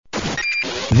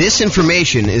This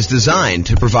information is designed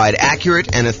to provide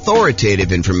accurate and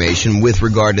authoritative information with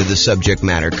regard to the subject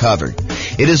matter covered.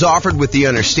 It is offered with the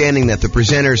understanding that the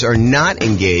presenters are not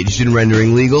engaged in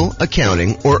rendering legal,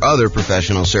 accounting, or other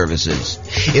professional services.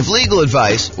 If legal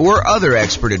advice or other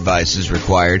expert advice is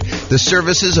required, the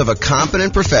services of a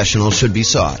competent professional should be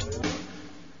sought.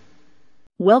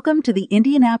 Welcome to the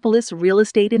Indianapolis Real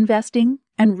Estate Investing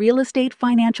and Real Estate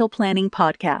Financial Planning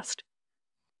Podcast.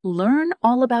 Learn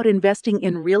all about investing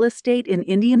in real estate in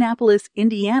Indianapolis,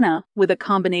 Indiana, with a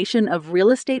combination of real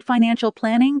estate financial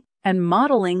planning and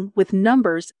modeling with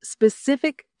numbers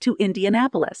specific to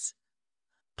Indianapolis.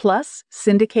 Plus,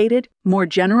 syndicated, more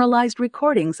generalized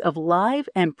recordings of live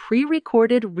and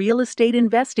pre-recorded real estate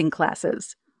investing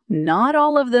classes, not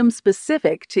all of them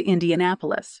specific to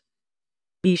Indianapolis.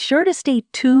 Be sure to stay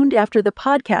tuned after the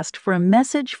podcast for a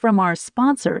message from our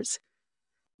sponsors.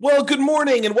 Well, good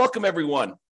morning and welcome,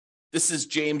 everyone. This is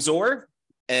James Orr,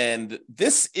 and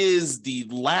this is the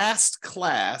last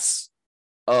class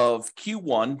of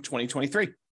Q1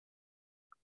 2023.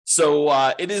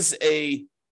 So it is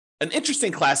an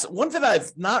interesting class, one that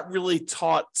I've not really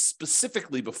taught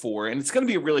specifically before, and it's going to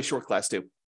be a really short class too.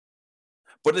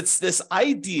 But it's this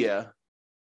idea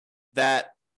that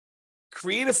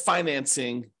creative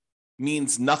financing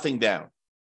means nothing down.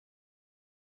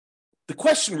 The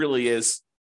question really is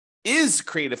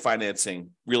creative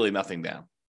financing really nothing down?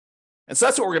 And so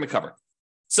that's what we're going to cover.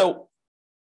 So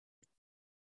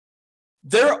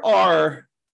there are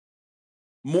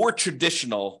more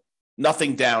traditional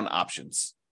nothing down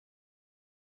options.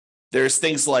 There's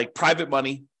things like private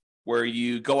money, where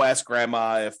you go ask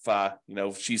grandma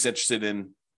if she's interested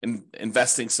in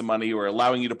investing some money or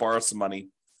allowing you to borrow some money.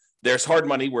 There's hard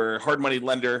money, where hard money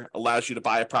lender allows you to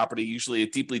buy a property, usually a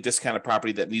deeply discounted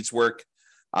property that needs work.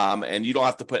 And you don't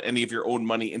have to put any of your own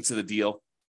money into the deal.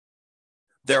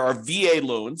 There are VA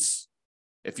loans,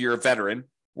 if you're a veteran,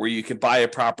 where you can buy a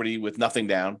property with nothing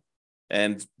down.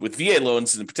 And with VA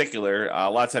loans in particular, a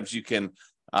lot of times you can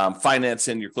finance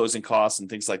in your closing costs and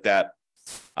things like that.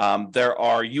 There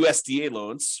are USDA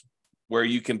loans, where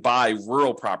you can buy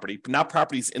rural property, not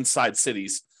properties inside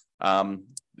cities.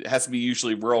 It has to be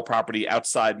usually rural property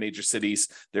outside major cities.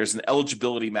 There's an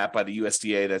eligibility map by the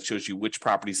USDA that shows you which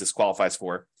properties this qualifies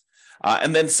for.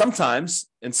 And then sometimes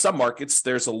in some markets,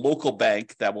 there's a local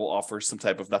bank that will offer some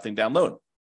type of nothing down loan.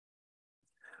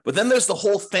 But then there's the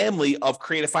whole family of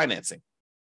creative financing.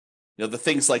 You know, the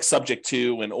things like subject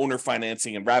to and owner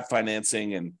financing and RAB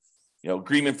financing and,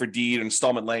 agreement for deed,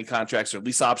 installment land contracts, or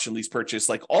lease option, lease purchase,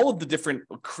 like all of the different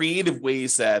creative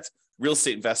ways that real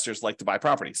estate investors like to buy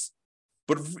properties.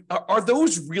 But are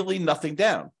those really nothing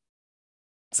down?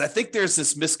 So I think there's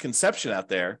this misconception out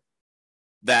there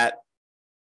that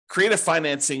creative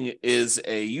financing is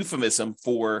a euphemism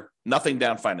for nothing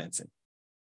down financing.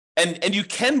 And you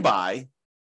can buy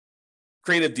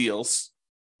creative deals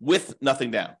with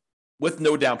nothing down, with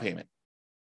no down payment.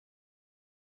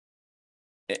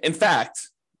 In fact,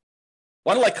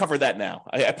 why don't I cover that now?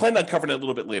 I plan on covering it a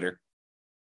little bit later,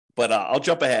 but I'll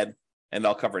jump ahead and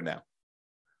I'll cover it now.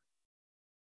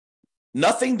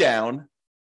 Nothing down,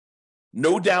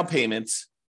 no down payments,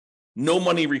 no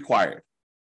money required.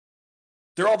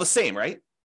 They're all the same, right?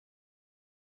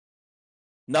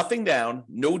 Nothing down,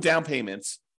 no down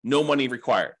payments, no money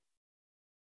required.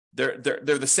 They're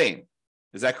the same.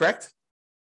 Is that correct?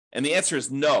 And the answer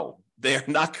is no, they are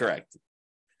not correct.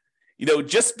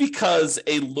 Just because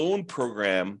a loan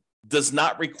program does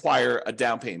not require a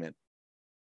down payment,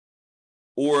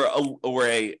 or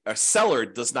a seller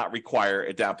does not require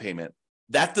a down payment,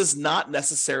 that does not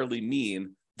necessarily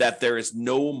mean that there is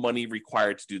no money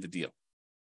required to do the deal.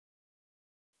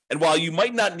 And while you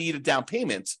might not need a down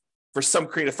payment for some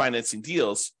creative financing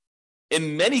deals,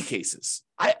 in many cases,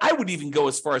 I would even go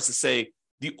as far as to say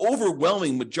the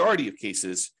overwhelming majority of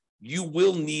cases, you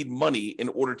will need money in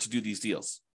order to do these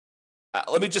deals.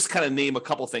 Let me just kind of name a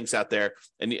couple things out there,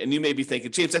 and you may be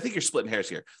thinking, James, I think you're splitting hairs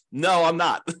here. No, I'm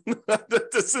not.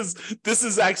 This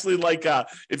is actually like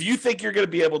if you think you're going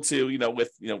to be able to,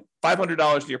 with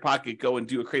 $500 in your pocket, go and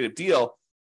do a creative deal,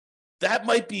 that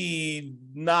might be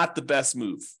not the best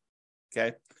move.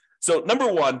 Okay, so number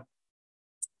one,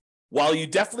 while you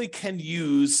definitely can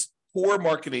use poor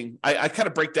marketing, I kind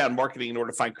of break down marketing in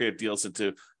order to find creative deals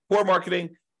into poor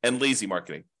marketing and lazy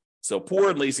marketing. So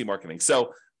poor and lazy marketing.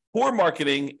 So poor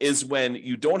marketing is when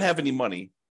you don't have any money,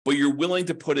 but you're willing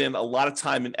to put in a lot of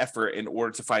time and effort in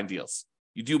order to find deals.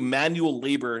 You do manual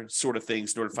labor sort of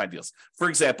things in order to find deals. For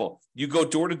example, you go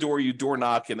door to door, you door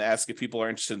knock and ask if people are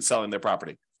interested in selling their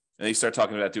property. And you start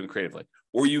talking about doing creatively.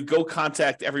 Or you go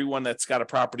contact everyone that's got a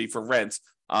property for rent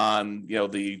on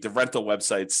the rental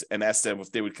websites and ask them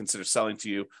if they would consider selling to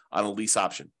you on a lease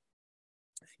option.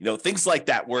 Things like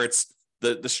that, where it's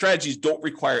the strategies don't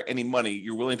require any money.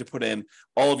 You're willing to put in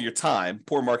all of your time,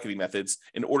 poor marketing methods,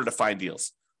 in order to find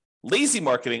deals. Lazy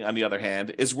marketing, on the other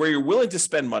hand, is where you're willing to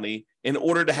spend money in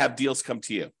order to have deals come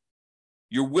to you.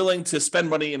 You're willing to spend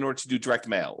money in order to do direct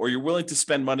mail, or you're willing to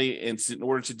spend money in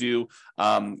order to do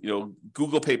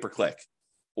Google pay-per-click,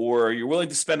 or you're willing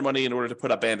to spend money in order to put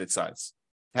up bandit signs,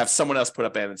 have someone else put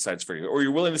up bandit signs for you, or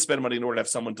you're willing to spend money in order to have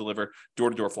someone deliver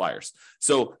door-to-door flyers.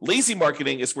 So lazy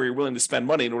marketing is where you're willing to spend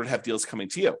money in order to have deals coming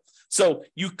to you. So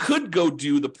you could go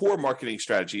do the poor marketing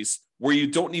strategies where you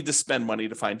don't need to spend money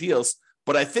to find deals.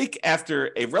 But I think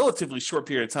after a relatively short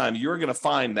period of time, you're going to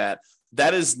find that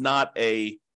is not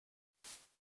a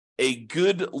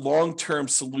good long-term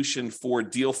solution for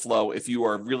deal flow if you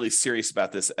are really serious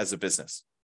about this as a business.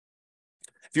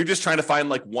 If you're just trying to find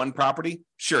like one property,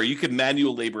 sure, you could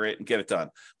manual labor it and get it done.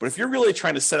 But if you're really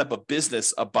trying to set up a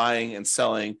business of buying and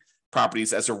selling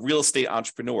properties as a real estate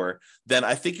entrepreneur, then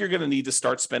I think you're going to need to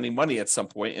start spending money at some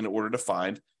point in order to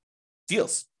find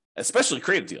deals, especially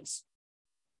creative deals.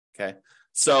 Okay.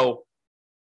 So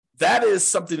that is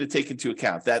something to take into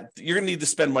account, that you're going to need to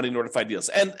spend money in order to find deals.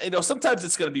 And sometimes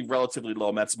it's going to be relatively low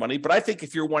amounts of money, but I think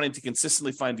if you're wanting to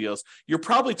consistently find deals, you're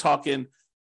probably talking,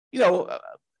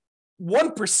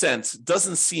 1%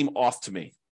 doesn't seem off to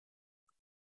me.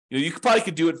 You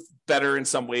could do it better in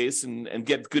some ways and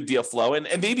get good deal flow. And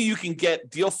maybe you can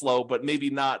get deal flow, but maybe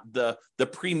not the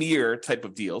premier type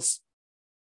of deals.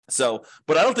 So,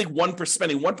 but I don't think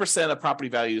spending 1% of property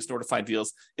values in order to find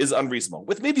deals is unreasonable,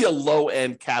 with maybe a low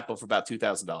end cap of about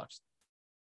 $2,000.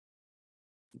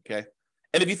 Okay.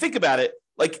 And if you think about it,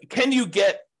 like, can you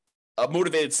get a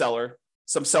motivated seller,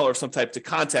 some seller of some type, to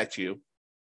contact you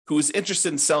who is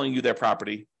interested in selling you their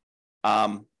property?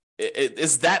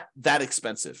 Is that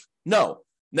expensive? No.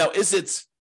 Now, is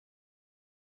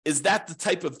that the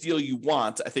type of deal you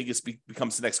want? I think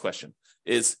becomes the next question.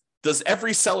 Does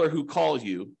every seller who calls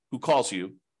you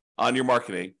on your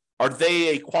marketing, are they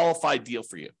a qualified deal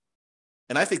for you?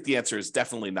 And I think the answer is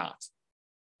definitely not.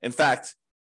 In fact,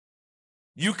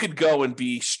 you could go and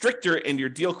be stricter in your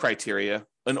deal criteria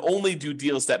and only do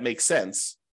deals that make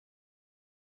sense.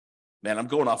 Man, I'm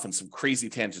going off on some crazy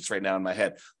tangents right now in my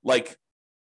head. Like,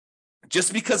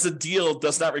 just because a deal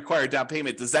does not require down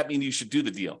payment, does that mean you should do the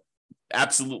deal?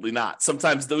 Absolutely not.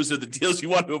 Sometimes those are the deals you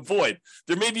want to avoid.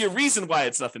 There may be a reason why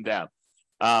it's nothing down.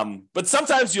 But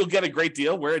sometimes you'll get a great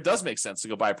deal where it does make sense to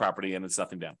go buy a property and it's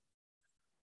nothing down.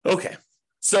 Okay.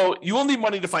 So you will need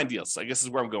money to find deals, I guess is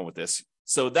where I'm going with this.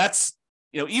 So that's,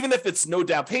 even if it's no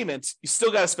down payment, you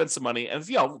still got to spend some money. And,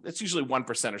 it's usually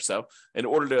 1% or so in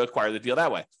order to acquire the deal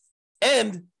that way.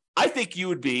 And I think you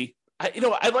would be, I'm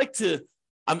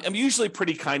usually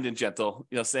pretty kind and gentle,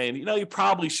 saying, you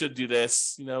probably should do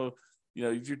this,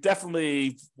 you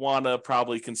definitely want to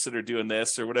probably consider doing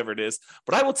this or whatever it is.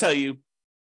 But I will tell you,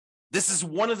 this is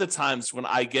one of the times when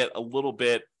I get a little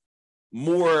bit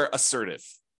more assertive.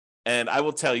 And I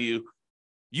will tell you,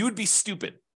 you would be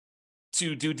stupid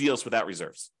to do deals without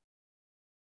reserves.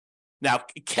 Now,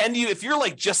 can you, if you're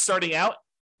like just starting out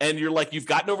and you're like, you've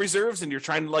got no reserves and you're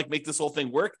trying to like make this whole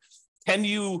thing work, can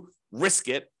you risk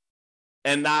it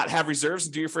and not have reserves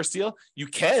and do your first deal? You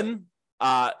can.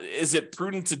 Is it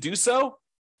prudent to do so?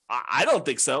 I don't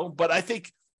think so, but I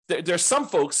think there's some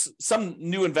folks, some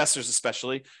new investors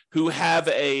especially, who have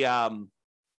their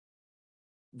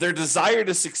desire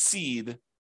to succeed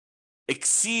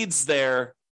exceeds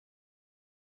their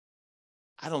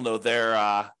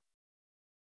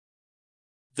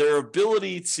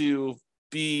ability to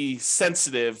be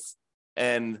sensitive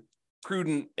and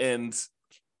prudent and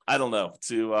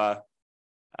to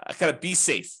kind of be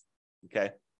safe.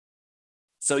 Okay.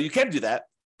 So you can do that,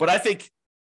 but I think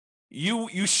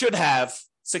you should have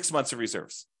 6 months of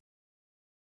reserves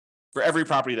for every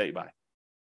property that you buy.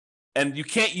 And you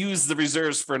can't use the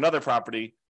reserves for another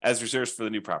property as reserves for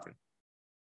the new property.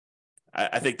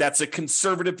 I think that's a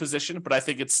conservative position, but I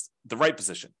think it's the right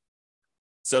position.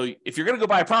 So if you're going to go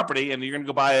buy a property and you're going to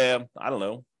go buy a,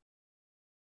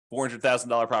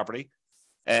 $400,000 property,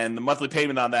 and the monthly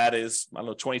payment on that is,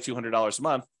 $2,200 a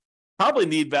month, probably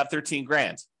need about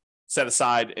 $13,000 set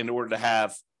aside in order to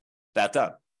have that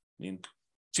done. I mean,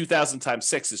 2,000 times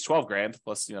 6 is $12,000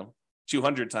 plus,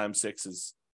 200 times 6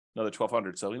 is another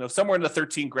 1,200. So, somewhere in the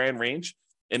 $13,000 range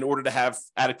in order to have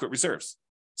adequate reserves.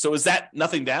 So is that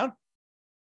nothing down?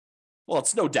 Well,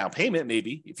 it's no down payment,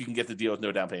 maybe, if you can get the deal with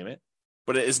no down payment.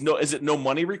 But is it no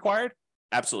money required?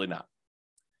 Absolutely not.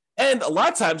 And a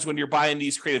lot of times when you're buying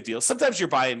these creative deals, sometimes you're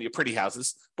buying your pretty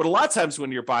houses, but a lot of times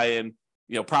when you're buying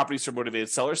properties for motivated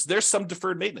sellers, there's some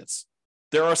deferred maintenance.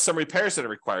 There are some repairs that are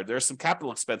required. There are some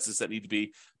capital expenses that need to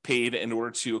be paid in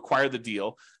order to acquire the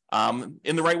deal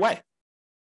in the right way.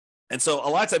 And so a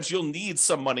lot of times you'll need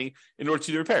some money in order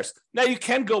to do repairs. Now you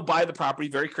can go buy the property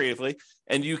very creatively,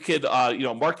 and you could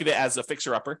market it as a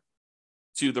fixer-upper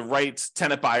to the right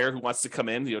tenant buyer who wants to come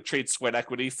in, trade sweat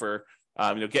equity for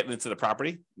getting into the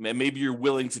property. And maybe you're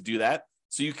willing to do that.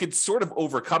 So you could sort of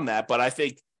overcome that. But I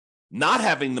think not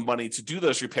having the money to do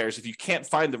those repairs, if you can't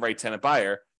find the right tenant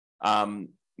buyer,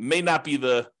 may not be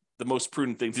the most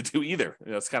prudent thing to do either.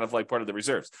 It's kind of like part of the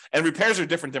reserves. And repairs are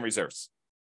different than reserves.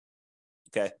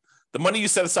 Okay. The money you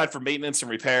set aside for maintenance and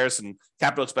repairs and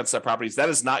capital expenses on properties, that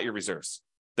is not your reserves.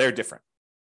 They're different.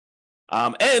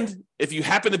 And if you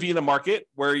happen to be in a market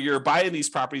where you're buying these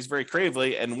properties very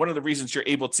creatively, and one of the reasons you're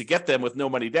able to get them with no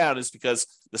money down is because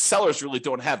the sellers really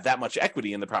don't have that much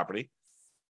equity in the property,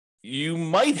 you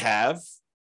might have,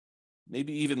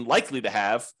 maybe even likely to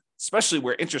have, especially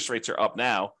where interest rates are up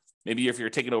now, maybe if you're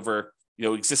taking over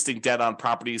existing debt on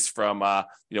properties from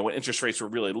when interest rates were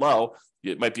really low,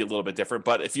 it might be a little bit different.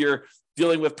 But if you're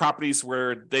dealing with properties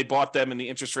where they bought them and the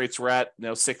interest rates were at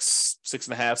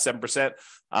 6.5%,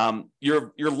 7%,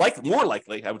 you're more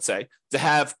likely, I would say, to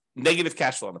have negative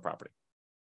cash flow on the property.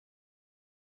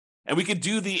 And we could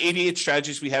do the 88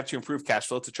 strategies we have to improve cash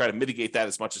flow to try to mitigate that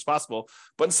as much as possible.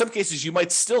 But in some cases, you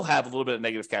might still have a little bit of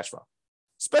negative cash flow,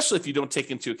 especially if you don't take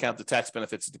into account the tax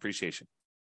benefits of depreciation.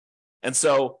 And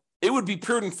so it would be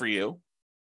prudent for you,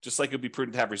 just like it would be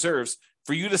prudent to have reserves,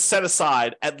 for you to set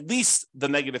aside at least the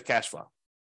negative cash flow.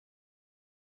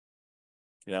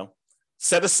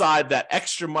 Set aside that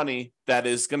extra money that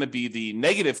is going to be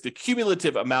the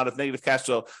cumulative amount of negative cash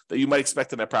flow that you might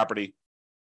expect in that property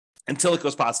until it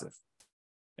goes positive.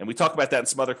 And we talk about that in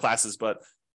some other classes, but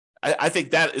I think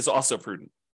that is also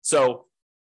prudent. So,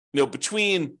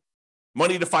 between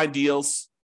money to find deals,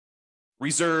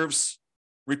 reserves,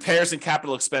 repairs and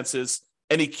capital expenses,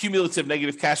 any cumulative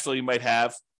negative cash flow you might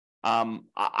have,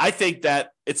 I think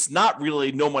that it's not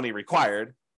really no money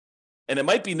required, and it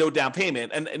might be no down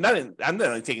payment. And I'm not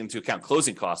only taking into account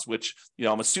closing costs, which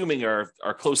I'm assuming are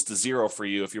close to zero for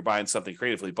you if you're buying something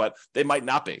creatively, but they might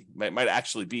not be. Might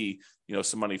actually be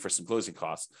some money for some closing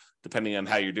costs, depending on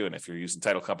how you're doing. If you're using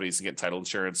title companies to get title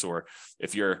insurance, or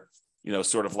if you're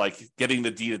sort of like getting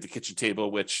the deed at the kitchen table,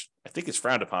 which I think is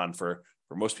frowned upon for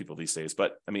most people these days.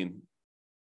 But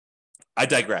I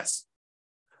digress.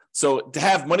 So to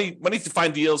have money to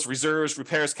find deals, reserves,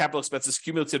 repairs, capital expenses,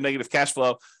 cumulative negative cash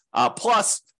flow,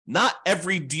 plus not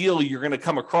every deal you're going to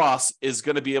come across is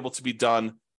going to be able to be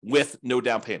done with no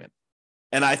down payment.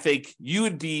 And I think you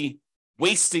would be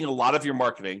wasting a lot of your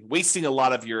marketing, wasting a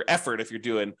lot of your effort if you're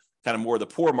doing kind of more of the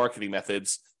poor marketing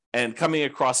methods and coming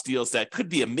across deals that could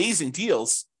be amazing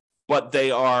deals, but they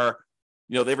are,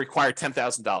 they require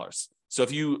 $10,000. So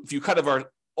if you kind of are,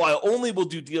 I only will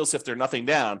do deals if they're nothing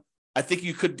down, I think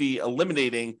you could be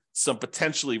eliminating some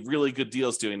potentially really good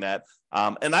deals doing that.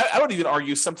 And I would even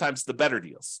argue sometimes the better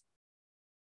deals.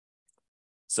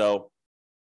 So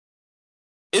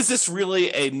is this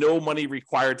really a no money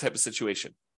required type of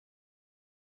situation?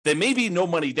 There may be no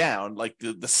money down, like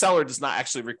the seller does not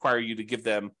actually require you to give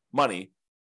them money,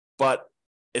 but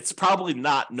it's probably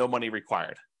not no money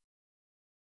required.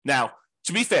 Now,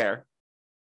 to be fair,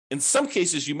 in some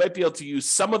cases, you might be able to use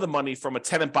some of the money from a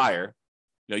tenant buyer.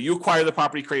 You acquire the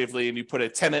property creatively and you put a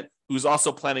tenant who's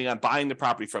also planning on buying the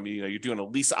property from you. You're doing a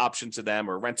lease option to them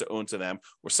or rent to own to them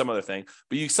or some other thing.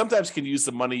 But you sometimes can use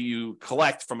the money you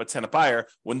collect from a tenant buyer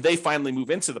when they finally move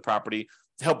into the property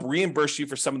to help reimburse you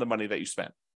for some of the money that you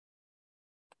spent.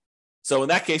 So in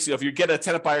that case, if you get a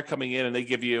tenant buyer coming in and they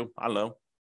give you, 1%,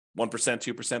 2%,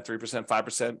 3%,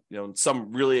 5%, in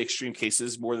some really extreme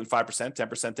cases, more than 5%,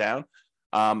 10% down,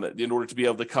 in order to be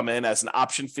able to come in as an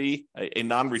option fee, a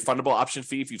non-refundable option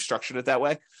fee, if you've structured it that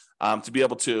way, to be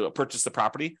able to purchase the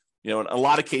property. In a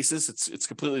lot of cases, it's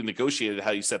completely negotiated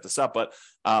how you set this up, but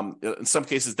in some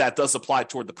cases that does apply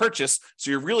toward the purchase. So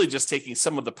you're really just taking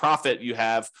some of the profit you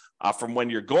have from when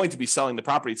you're going to be selling the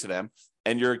property to them,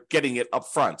 and you're getting it up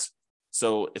front.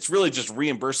 So it's really just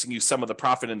reimbursing you some of the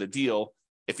profit in the deal,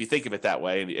 if you think of it that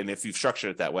way, and if you've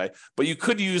structured it that way. But you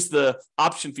could use the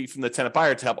option fee from the tenant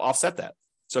buyer to help offset that.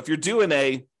 So if you're doing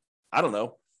a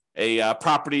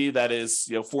property that is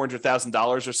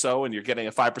 $400,000 or so, and you're getting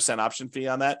a 5% option fee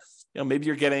on that, maybe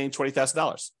you're getting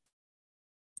 $20,000,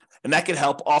 and that could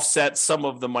help offset some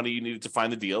of the money you needed to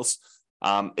find the deals.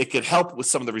 It could help with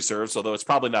some of the reserves, although it's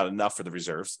probably not enough for the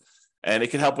reserves, and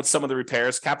it can help with some of the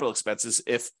repairs, capital expenses,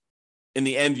 if in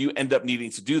the end you end up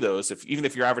needing to do those. Even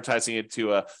if you're advertising it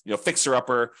to a fixer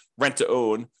upper, rent to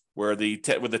own, where the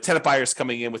tenant buyer is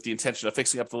coming in with the intention of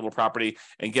fixing up the little property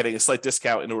and getting a slight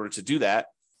discount in order to do that.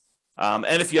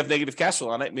 And if you have negative cash flow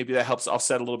on it, maybe that helps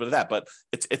offset a little bit of that. But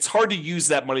it's hard to use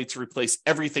that money to replace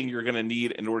everything you're going to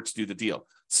need in order to do the deal.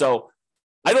 So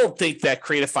I don't think that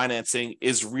creative financing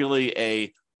is really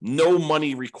a no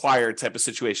money required type of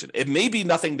situation. It may be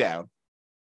nothing down,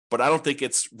 but I don't think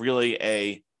it's really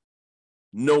a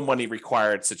no money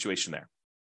required situation there.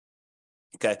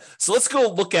 Okay, so let's go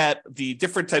look at the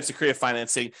different types of creative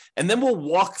financing, and then we'll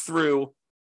walk through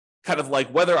kind of like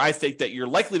whether I think that you're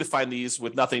likely to find these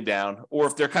with nothing down, or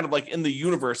if they're kind of like in the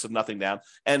universe of nothing down,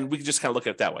 and we can just kind of look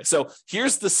at it that way. So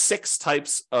here's the 6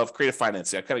 types of creative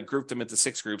financing. I kind of grouped them into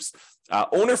 6 groups.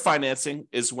 Owner financing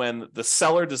is when the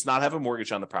seller does not have a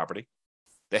mortgage on the property.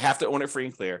 They have to own it free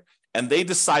and clear, and they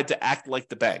decide to act like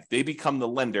the bank. They become the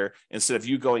lender instead of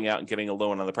you going out and getting a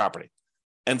loan on the property.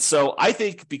 And so I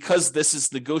think because this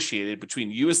is negotiated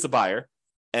between you as the buyer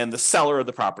and the seller of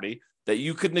the property, that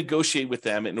you could negotiate with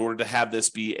them in order to have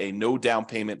this be a no down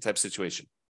payment type situation.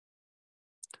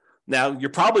 Now,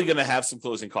 you're probably going to have some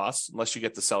closing costs unless you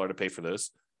get the seller to pay for those.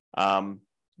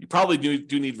 You probably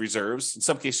do need reserves. In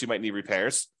some cases, you might need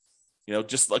repairs,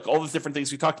 just like all the different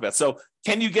things we talked about. So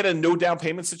can you get a no down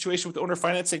payment situation with owner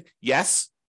financing? Yes.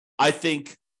 I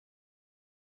think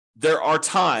there are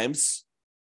times,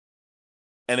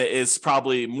 and it is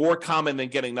probably more common than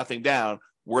getting nothing down,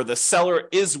 where the seller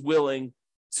is willing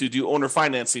to do owner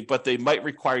financing, but they might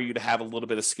require you to have a little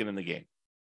bit of skin in the game,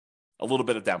 a little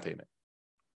bit of down payment.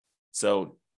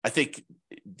 So I think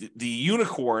the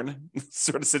unicorn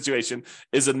sort of situation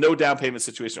is a no down payment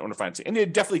situation, owner financing, and you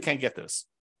definitely can get this.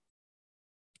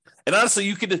 And honestly,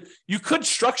 you could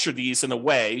structure these in a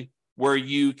way where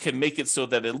you can make it so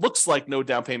that it looks like no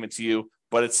down payment to you,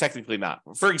 but it's technically not.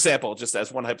 For example, just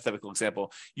as one hypothetical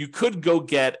example, you could go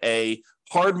get a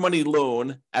hard money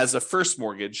loan as a first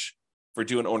mortgage for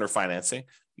doing owner financing,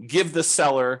 give the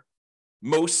seller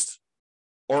most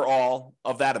or all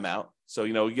of that amount. So,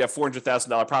 you have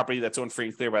 $400,000 property that's owned free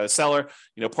and clear by the seller.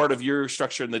 Part of your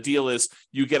structure in the deal is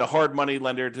you get a hard money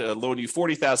lender to loan you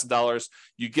 $40,000.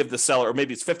 You give the seller, or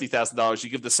maybe it's $50,000. You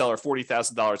give the seller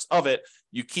 $40,000 of it.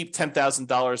 You keep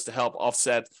 $10,000 to help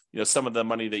offset, some of the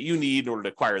money that you need in order to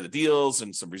acquire the deals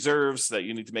and some reserves that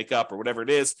you need to make up or whatever it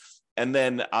is. And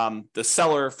then the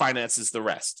seller finances the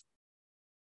rest.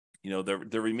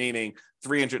 The remaining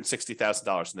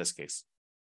 $360,000 in this case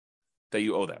that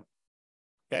you owe them.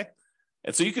 Okay.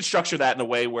 And so you could structure that in a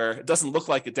way where it doesn't look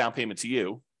like a down payment to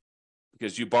you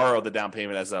because you borrow the down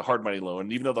payment as a hard money loan.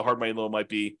 And even though the hard money loan might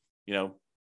be,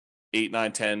 8,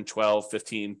 9, 10, 12,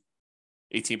 15,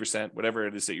 18%, whatever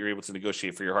it is that you're able to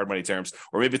negotiate for your hard money terms,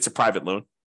 or maybe it's a private loan.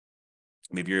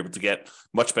 Maybe you're able to get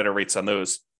much better rates on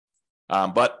those.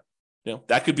 But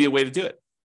that could be a way to do it.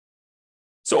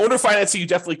 So owner financing, you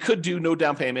definitely could do no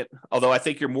down payment, although I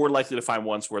think you're more likely to find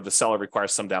ones where the seller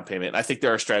requires some down payment. And I think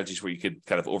there are strategies where you could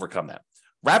kind of overcome that.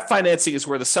 Wrap financing is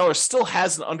where the seller still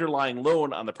has an underlying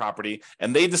loan on the property,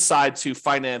 and they decide to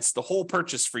finance the whole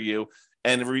purchase for you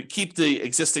and keep the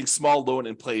existing small loan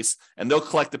in place, and they'll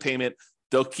collect the payment.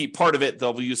 They'll keep part of it.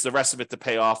 They'll use the rest of it to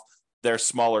pay off their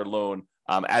smaller loan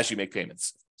as you make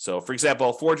payments. So, for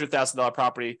example, $400,000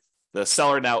 property, the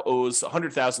seller now owes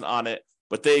 $100,000 on it,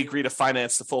 but they agree to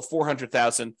finance the full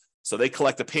 $400,000. So they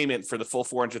collect the payment for the full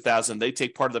 $400,000. They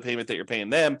take part of the payment that you're paying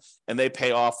them, and they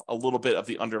pay off a little bit of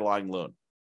the underlying loan.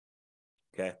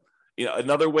 Okay.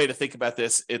 Another way to think about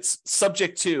this, it's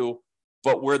subject to,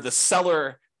 but where the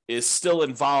seller is still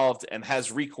involved and has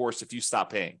recourse if you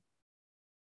stop paying.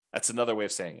 That's another way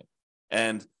of saying it.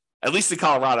 And at least in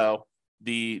Colorado,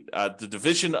 the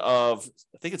division of,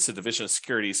 I think it's the Division of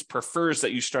Securities, prefers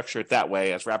that you structure it that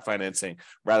way as wrap financing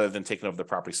rather than taking over the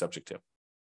property subject to.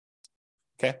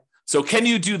 Okay. So can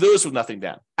you do those with nothing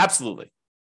down? Absolutely.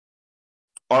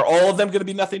 Are all of them going to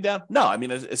be nothing down? No. I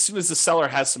mean, as soon as the seller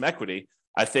has some equity,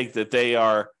 I think that they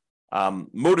are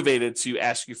motivated to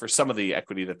ask you for some of the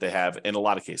equity that they have in a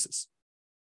lot of cases.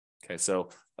 Okay. So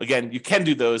again, you can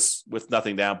do those with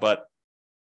nothing down, but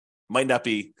might not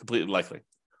be completely likely.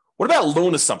 What about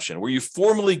loan assumption, where you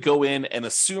formally go in and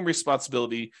assume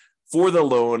responsibility for the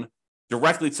loan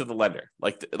directly to the lender?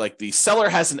 Like the seller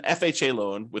has an FHA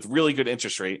loan with really good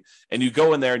interest rate, and you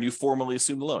go in there and you formally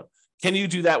assume the loan. Can you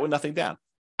do that with nothing down?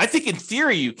 I think in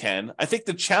theory you can. I think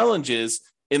the challenge is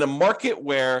in a market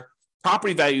where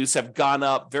property values have gone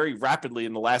up very rapidly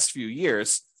in the last few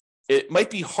years, it might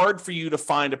be hard for you to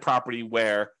find a property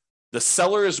where the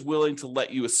seller is willing to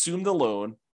let you assume the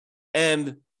loan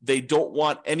and they don't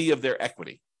want any of their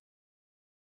equity.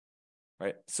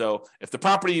 right? So if the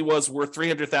property was worth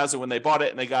 $300,000 when they bought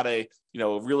it and they got a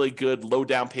really good low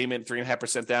down payment,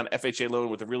 3.5% down FHA loan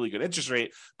with a really good interest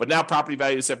rate, but now property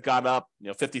values have gone up,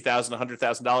 $50,000,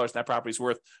 $100,000, and that property is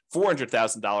worth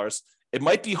 $400,000. It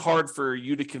might be hard for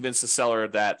you to convince the seller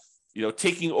that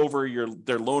taking over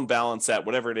their loan balance at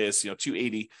whatever it is,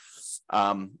 280,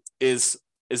 is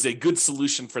a good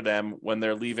solution for them when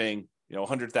they're leaving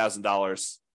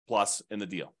 $100,000 plus in the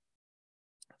deal.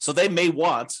 So they may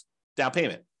want down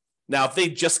payment. Now, if they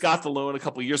just got the loan a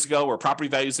couple of years ago, where property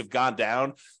values have gone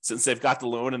down since they've got the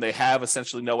loan and they have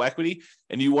essentially no equity,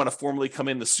 and you want to formally come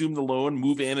in, assume the loan,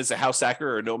 move in as a house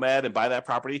hacker or a nomad and buy that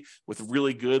property with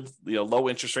really good, low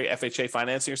interest rate FHA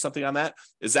financing or something on that,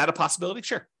 is that a possibility?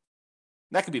 Sure.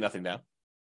 That could be nothing down.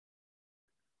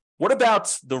 What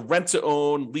about the rent to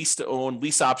own,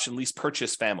 lease option, lease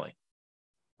purchase family,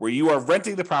 where you are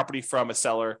renting the property from a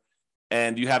seller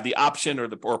and you have the option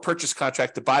or purchase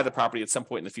contract to buy the property at some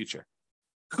point in the future?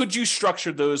 Could you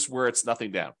structure those where it's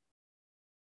nothing down?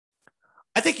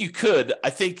 I think you could. I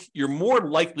think you're more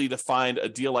likely to find a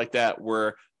deal like that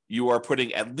where you are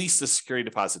putting at least a security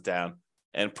deposit down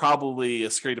and probably a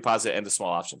security deposit and a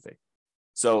small option fee.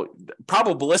 So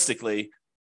probabilistically,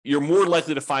 you're more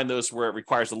likely to find those where it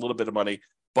requires a little bit of money.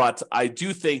 But I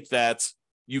do think that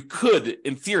you could,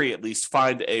 in theory at least,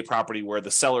 find a property where the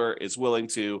seller is willing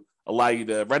to allow you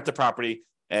to rent the property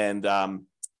and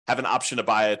have an option to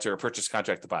buy it or a purchase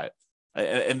contract to buy it.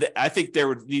 And I think there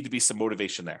would need to be some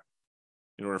motivation there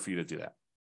in order for you to do that.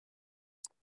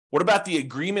 What about the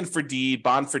agreement for deed,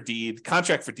 bond for deed,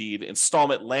 contract for deed,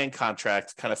 installment land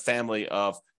contract kind of family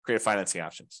of creative financing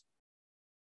options?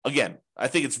 Again, I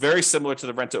think it's very similar to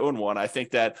the rent-to-own one. I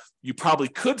think that you probably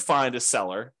could find a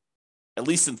seller, at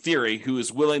least in theory, who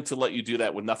is willing to let you do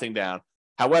that with nothing down.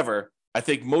 However, I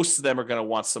think most of them are going to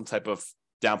want some type of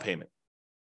down payment.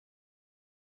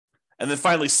 And then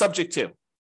finally, subject to.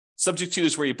 Subject to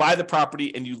is where you buy the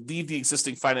property and you leave the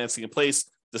existing financing in place.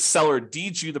 The seller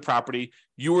deeds you the property.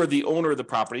 You are the owner of the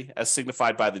property, as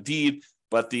signified by the deed,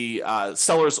 but the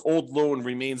seller's old loan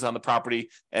remains on the property.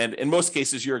 And in most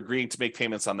cases, you're agreeing to make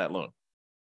payments on that loan.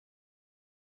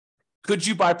 Could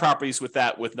you buy properties with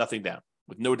nothing down,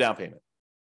 with no down payment?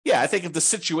 Yeah, I think if the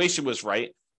situation was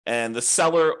right and the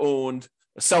seller owed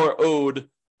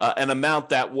an amount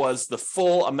that was the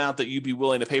full amount that you'd be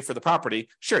willing to pay for the property,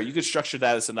 sure, you could structure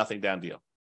that as a nothing down deal.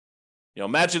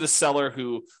 Imagine a seller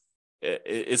who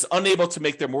is unable to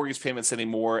make their mortgage payments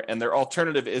anymore, and their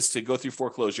alternative is to go through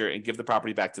foreclosure and give the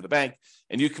property back to the bank.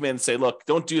 And you come in and say, look,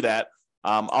 don't do that.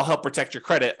 I'll help protect your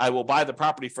credit. I will buy the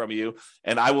property from you,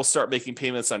 and I will start making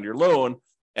payments on your loan.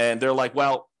 And they're like,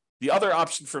 well, the other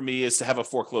option for me is to have a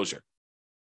foreclosure.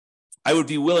 I would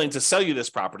be willing to sell you this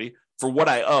property for what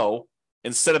I owe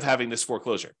instead of having this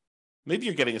foreclosure. Maybe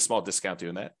you're getting a small discount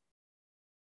doing that.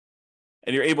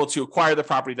 And you're able to acquire the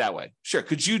property that way. Sure.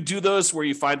 Could you do those where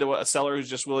you find a seller who's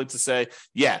just willing to say,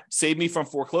 yeah, save me from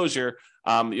foreclosure,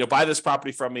 buy this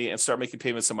property from me and start making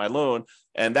payments on my loan,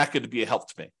 and that could be a help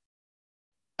to me?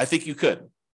 I think you could.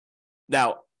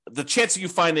 Now, the chance of you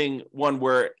finding one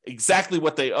where exactly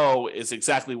what they owe is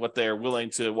exactly what they're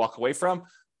willing to walk away from,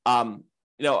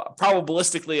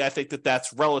 probabilistically, I think that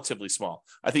that's relatively small.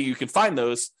 I think you can find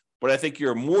those, but I think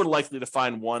you're more likely to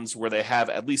find ones where they have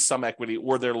at least some equity,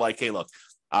 or they're like, hey, look,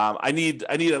 I need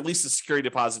at least a security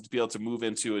deposit to be able to move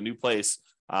into a new place.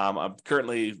 I'm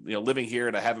currently living here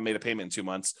and I haven't made a payment in 2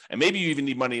 months. And maybe you even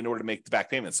need money in order to make the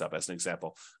back payments up, as an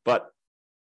example. But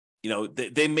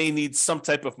they may need some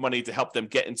type of money to help them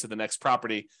get into the next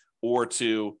property, or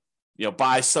to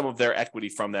buy some of their equity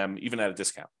from them, even at a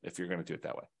discount, if you're going to do it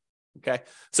that way. Okay,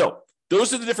 so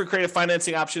those are the different creative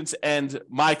financing options, and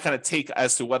my kind of take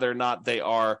as to whether or not they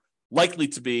are likely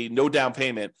to be no down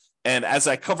payment. And as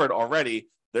I covered already,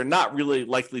 they're not really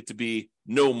likely to be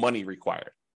no money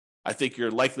required. I think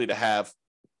you're likely to have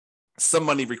some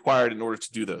money required in order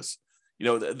to do those.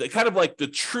 The kind of like the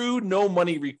true no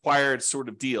money required sort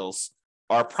of deals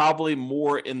are probably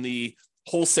more in the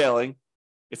wholesaling,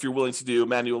 if you're willing to do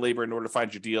manual labor in order to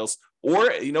find your deals, or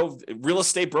real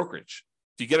estate brokerage.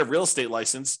 If you get a real estate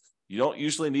license, you don't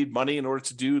usually need money in order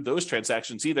to do those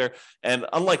transactions either. And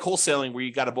unlike wholesaling, where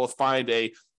you got to both find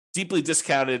a deeply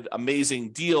discounted,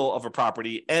 amazing deal of a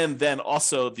property, and then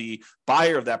also the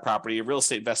buyer of that property, a real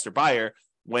estate investor buyer,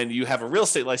 when you have a real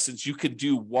estate license, you could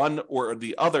do one or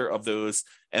the other of those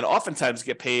and oftentimes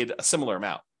get paid a similar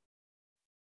amount.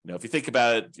 If you think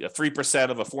about it, 3%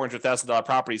 of a $400,000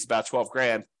 property is about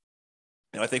 $12,000.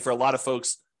 I think for a lot of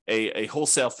folks, a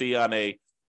wholesale fee on an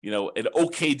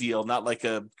okay deal, not like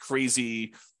a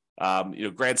crazy,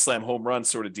 grand slam home run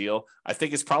sort of deal, I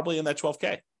think is probably in that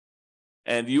 $12,000.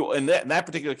 And you, in that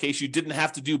particular case, you didn't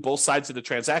have to do both sides of the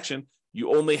transaction.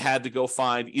 You only had to go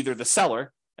find either the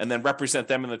seller and then represent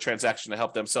them in the transaction to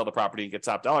help them sell the property and get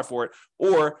top dollar for it,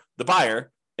 or the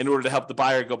buyer in order to help the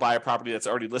buyer go buy a property that's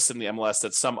already listed in the MLS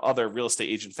that some other real estate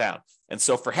agent found. And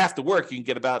so for half the work, you can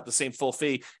get about the same full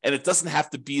fee, and it doesn't have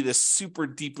to be this super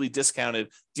deeply discounted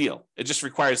deal. It just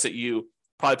requires that you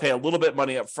probably pay a little bit of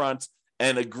money up front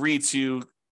and agree to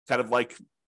kind of like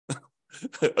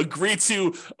agree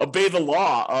to obey the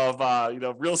law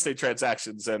of real estate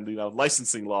transactions and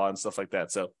licensing law and stuff like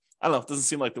that. So I don't know, it doesn't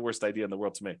seem like the worst idea in the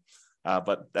world to me,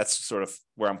 but that's sort of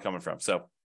where I'm coming from. So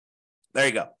there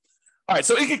you go. All right,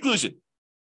 so in conclusion,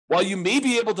 while you may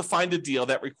be able to find a deal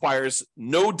that requires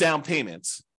no down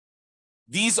payments,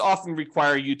 these often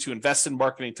require you to invest in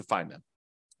marketing to find them.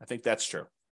 I think that's true.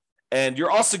 And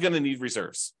you're also going to need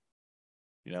reserves.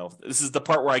 This is the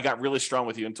part where I got really strong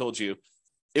with you and told you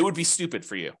it would be stupid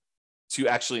for you to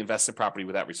actually invest in property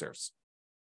without reserves.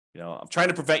 I'm trying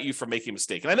to prevent you from making a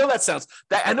mistake. And I know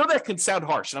that can sound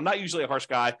harsh, and I'm not usually a harsh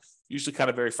guy, usually kind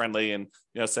of very friendly and,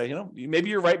 say, maybe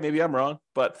you're right, maybe I'm wrong.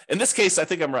 But in this case, I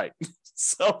think I'm right.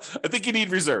 So I think you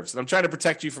need reserves, and I'm trying to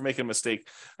protect you from making a mistake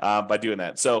by doing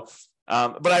that. So,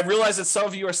 but I realize that some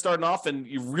of you are starting off and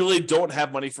you really don't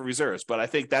have money for reserves, but I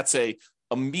think that's a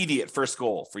immediate first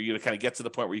goal for you to kind of get to the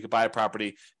point where you can buy a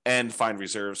property and find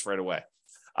reserves right away.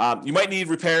 You might need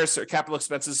repairs or capital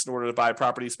expenses in order to buy a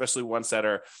property, especially ones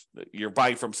that you're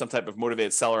buying from some type of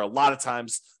motivated seller. A lot of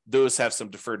times those have some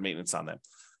deferred maintenance on them.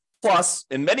 Plus,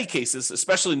 in many cases,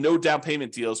 especially no down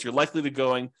payment deals, you're likely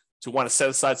to want to set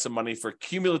aside some money for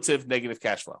cumulative negative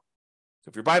cash flow. So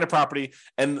if you're buying a property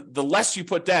and the less you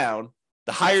put down,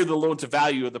 the higher the loan to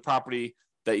value of the property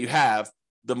that you have,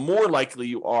 the more likely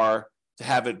you are to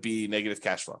have it be negative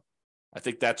cash flow. I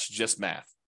think that's just math.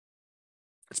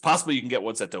 It's possible you can get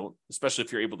ones that don't, especially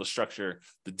if you're able to structure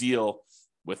the deal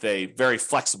with a very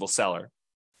flexible seller.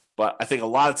 But I think a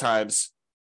lot of times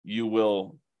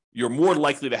you're more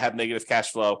likely to have negative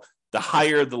cash flow the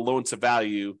higher the loan to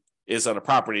value is on a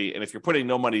property. And if you're putting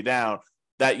no money down,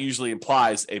 that usually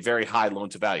implies a very high loan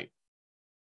to value.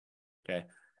 Okay.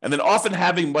 And then often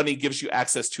having money gives you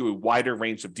access to a wider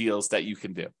range of deals that you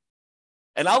can do.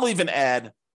 And I'll even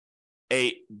add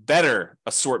a better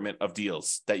assortment of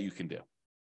deals that you can do.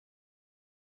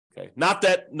 Okay. Not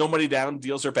that no money down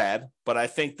deals are bad, but I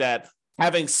think that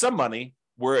having some money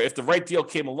where if the right deal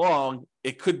came along,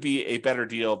 it could be a better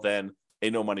deal than a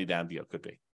no money down deal could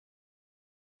be.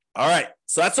 All right.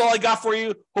 So that's all I got for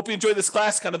you. Hope you enjoyed this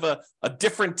class, kind of a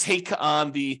different take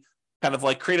on the kind of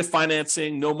like creative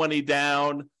financing, no money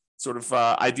down sort of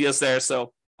ideas there.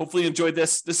 So hopefully you enjoyed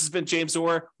this. This has been James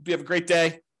Orr. Hope you have a great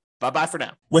day. Bye-bye for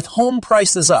now. With home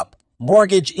prices up,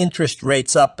 mortgage interest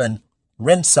rates up, and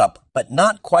rents up, but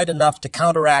not quite enough to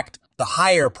counteract the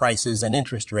higher prices and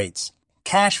interest rates,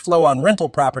 cash flow on rental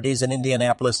properties in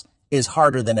Indianapolis is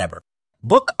harder than ever.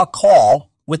 Book a call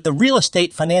with the Real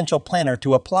Estate Financial Planner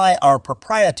to apply our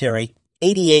proprietary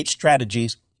 88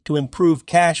 strategies to improve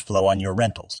cash flow on your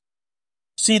rentals.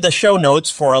 See the show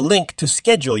notes for a link to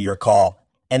schedule your call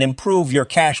and improve your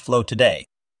cash flow today.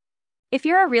 If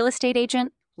you're a real estate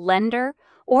agent, lender,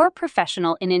 or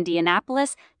professional in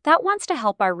Indianapolis that wants to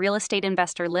help our real estate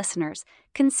investor listeners,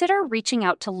 consider reaching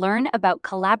out to learn about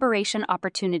collaboration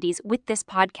opportunities with this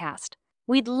podcast.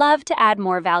 We'd love to add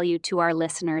more value to our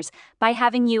listeners by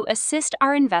having you assist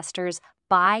our investors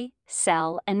buy,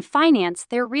 sell, and finance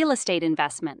their real estate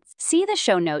investments. See the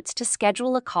show notes to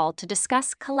schedule a call to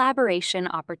discuss collaboration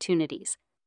opportunities.